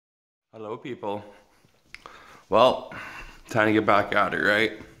Hello, people. Well, time to get back at it,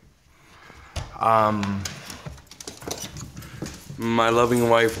 right? My loving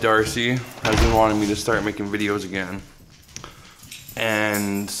wife, Darcy, has been wanting me to start making videos again.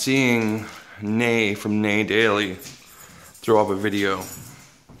 And seeing Nay from Nay Daily throw up a video, I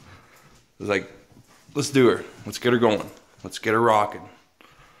was like, let's do her. Let's get her going. Let's get her rocking.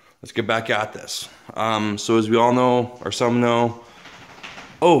 Let's get back at this. So as we all know, or some know,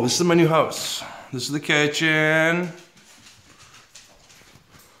 oh, this is my new house. This is the kitchen.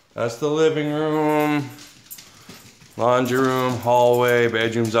 That's the living room. Laundry room, hallway,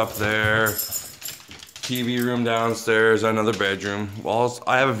 bedroom's up there. TV room downstairs, another bedroom. Well,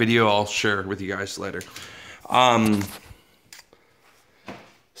 I have a video I'll share with you guys later.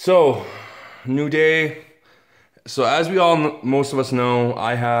 So, new day. So as we all, most of us know,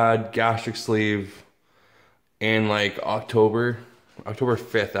 I had gastric sleeve in like October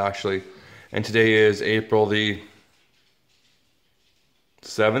 5th actually. And today is April the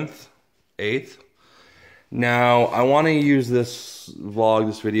 7th, 8th. Now, I want to use this vlog,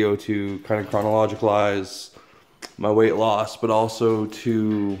 this video, to kind of chronologicalize my weight loss, but also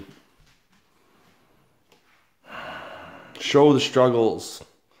to show the struggles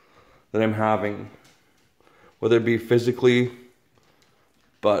that I'm having, whether it be physically,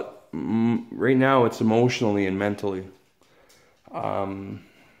 but right now it's emotionally and mentally. I'm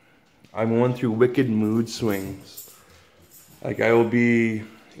going through wicked mood swings. Like, I will be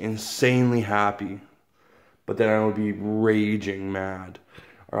insanely happy, but then I will be raging mad,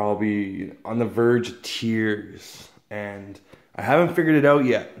 or I'll be on the verge of tears, and I haven't figured it out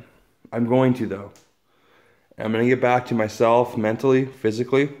yet. I'm going to, though. I'm going to get back to myself mentally,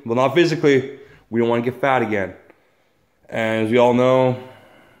 physically. Well, not physically. We don't want to get fat again. And as we all know,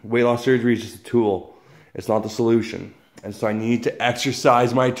 weight loss surgery is just a tool. It's not the solution. And so I need to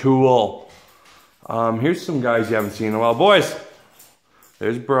exercise my tool. Here's some guys you haven't seen in a while. Boys,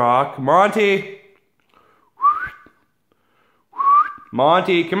 there's Brock. Monty.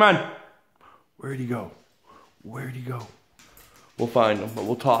 Monty, come on. Where'd he go? Where'd he go? We'll find him, but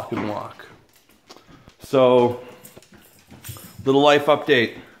we'll talk and walk. So, little life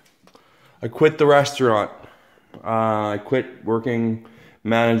update. I quit the restaurant. I quit working,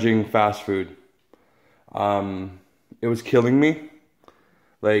 managing fast food. It was killing me.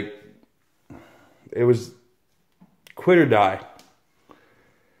 Like, it was quit or die.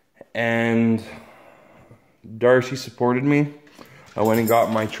 And Darcy supported me. I went and got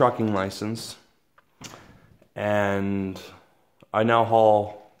my trucking license. And I now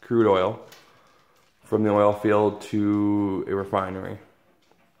haul crude oil from the oil field to a refinery.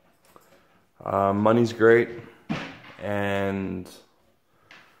 Money's great. And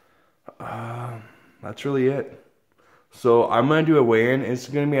that's really it. So I'm going to do a weigh-in. It's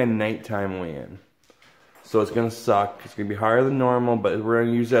going to be a nighttime weigh-in. So it's going to suck. It's going to be higher than normal, but we're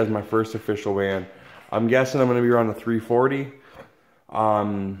going to use it as my first official weigh-in. I'm guessing I'm going to be around the 340.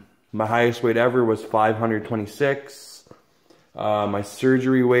 My highest weight ever was 526. My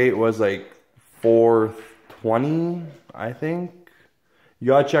surgery weight was like 420, I think. You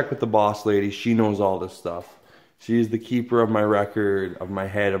got to check with the boss lady. She knows all this stuff. She's the keeper of my record, of my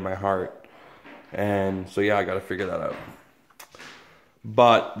head, of my heart. And so yeah, I gotta figure that out.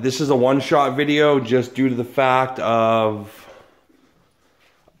 But this is a one-shot video just due to the fact of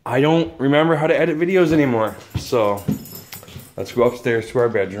I don't remember how to edit videos anymore. So let's go upstairs to our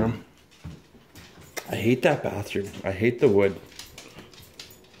bedroom. I hate that bathroom. I hate the wood.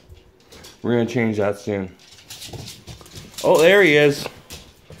 We're gonna change that soon. Oh, there he is.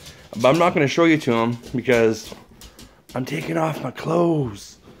 But I'm not gonna show you to him because I'm taking off my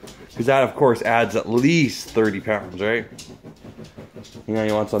clothes. Because that, of course, adds at least 30 pounds, right? You know,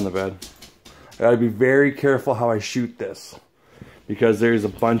 he wants on the bed. I gotta be very careful how I shoot this. Because there's a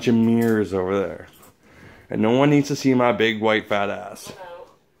bunch of mirrors over there. And no one needs to see my big, white, fat ass. Hello.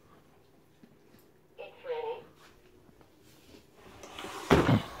 It's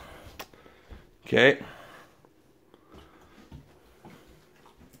ready. Okay.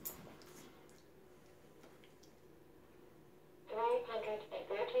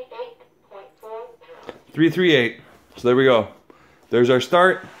 $338. So there we go. There's our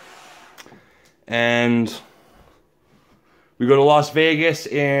start. And we go to Las Vegas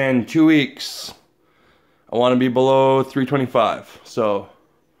in 2 weeks. I want to be below 325. So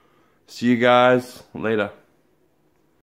see you guys later.